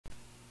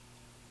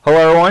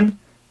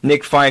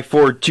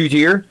NICK54222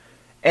 here,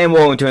 and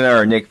welcome to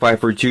another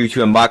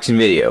NICK54222 unboxing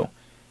video.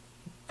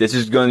 This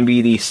is going to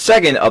be the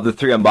second of the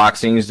 3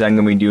 unboxings that I'm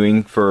going to be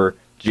doing for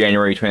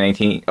January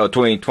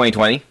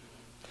 2020.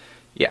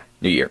 Yeah,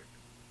 new year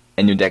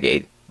and new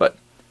decade. But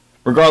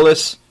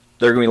regardless,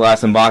 they're going to be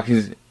last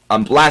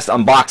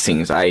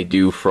unboxings I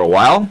do for a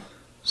while.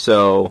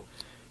 So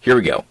here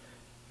we go.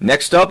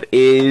 Next up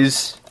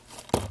is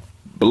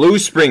Blue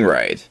Spring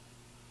Ride,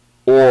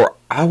 or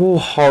Ao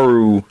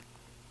Haru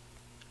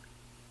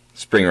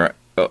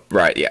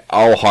Ride, yeah,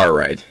 Ao Haru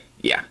Ride,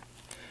 yeah.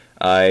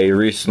 I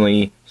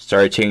recently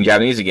started taking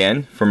Japanese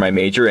again for my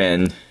major,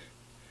 and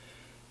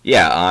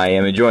yeah, I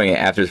am enjoying it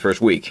after the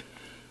first week.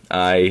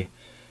 I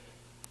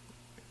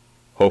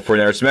hope for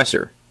another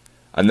semester.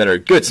 Another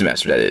good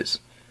semester, that is.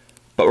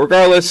 But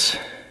regardless,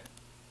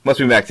 let's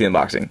be back to the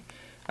unboxing.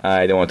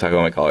 I don't want to talk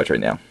about my college right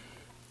now.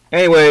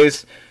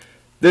 Anyways,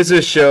 this is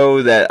a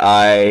show that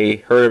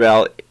I heard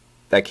about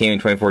that came in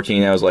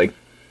 2014, and I was like,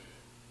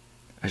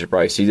 I should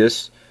probably see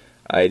this.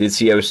 I did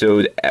see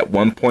episode at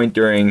one point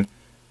during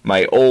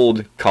my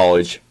old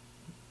college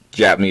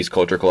Japanese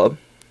culture club,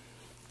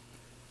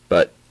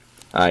 but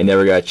I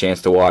never got a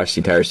chance to watch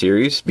the entire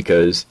series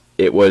because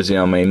it wasn't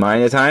on my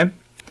mind at the time,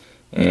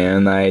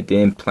 and I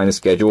didn't plan to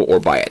schedule or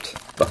buy it.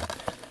 But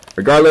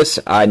regardless,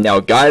 I now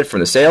got it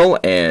from the sale,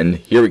 and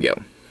here we go.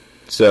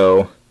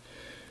 So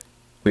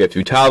we have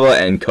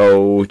Futaba and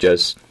Ko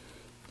just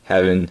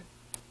having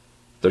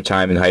their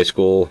time in high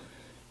school,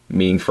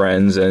 meeting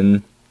friends,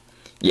 and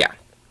yeah.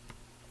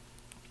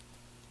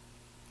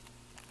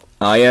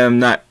 I am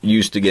not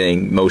used to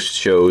getting most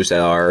shows that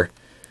are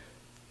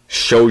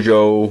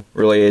shoujo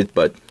related,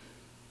 but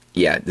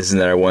yeah, this is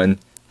another one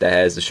that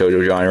has the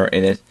shoujo genre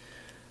in it.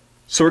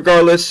 So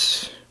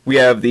regardless, we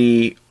have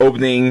the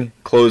opening,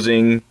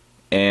 closing,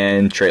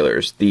 and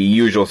trailers. The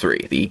usual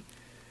 3. The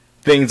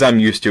things I'm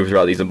used to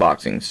throughout these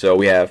unboxings. So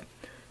we have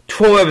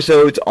 12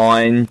 episodes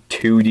on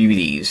 2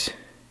 DVDs.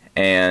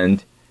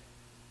 And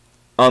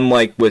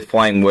unlike with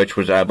Flying Witch,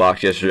 which I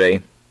unboxed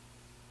yesterday,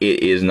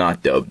 it is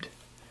not dubbed.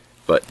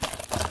 But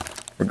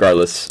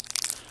regardless,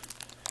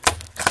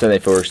 Sunday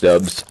Force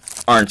dubs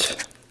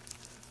aren't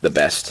the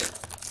best,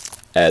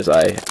 as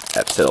I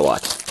have said a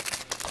lot.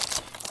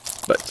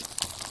 But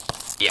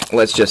yeah,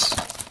 let's just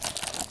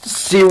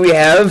see what we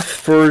have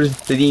for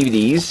the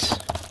DVDs.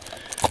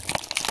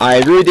 I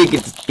really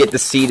did get to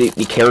see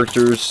the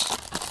characters,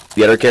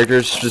 the other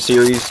characters for the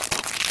series,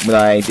 when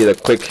I did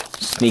a quick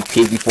sneak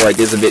peek before I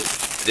did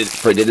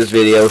this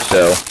video,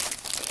 so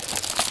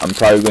I'm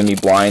probably going to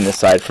be blind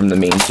aside from the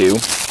main 2.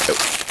 Oh,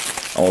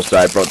 almost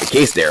I broke the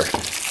case there.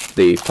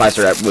 The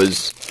plastic wrap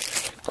was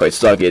quite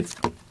stuck. It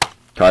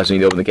caused me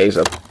to open the case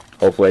up.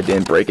 Hopefully I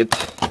didn't break it.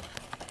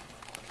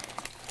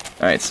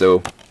 Alright,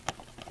 so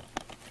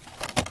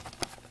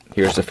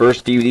here's the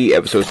first DVD,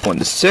 episodes 1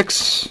 to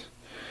 6.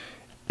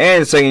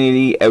 And the second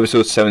DVD,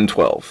 episodes 7 to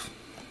 12.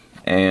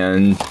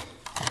 And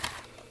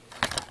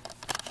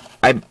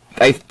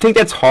I think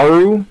that's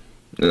Haru.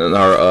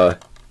 No,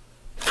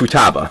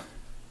 Futaba.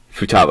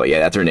 Futaba, yeah,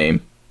 that's her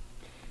name.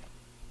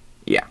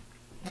 Yeah.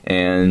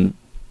 And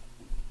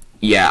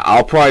yeah,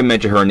 I'll probably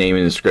mention her name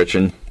in the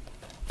description.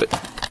 But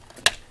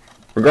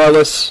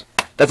regardless,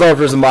 that's all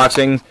for this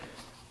unboxing.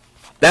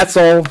 That's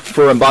all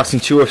for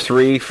unboxing 2 of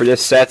 3 for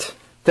this set.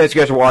 Thanks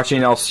you guys for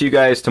watching. I'll see you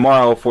guys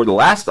tomorrow for the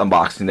last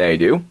unboxing that I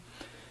do.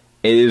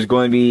 It is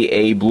going to be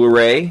a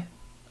Blu-ray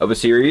of a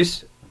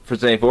series for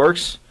St.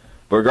 Forks.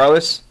 But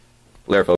regardless, later folks.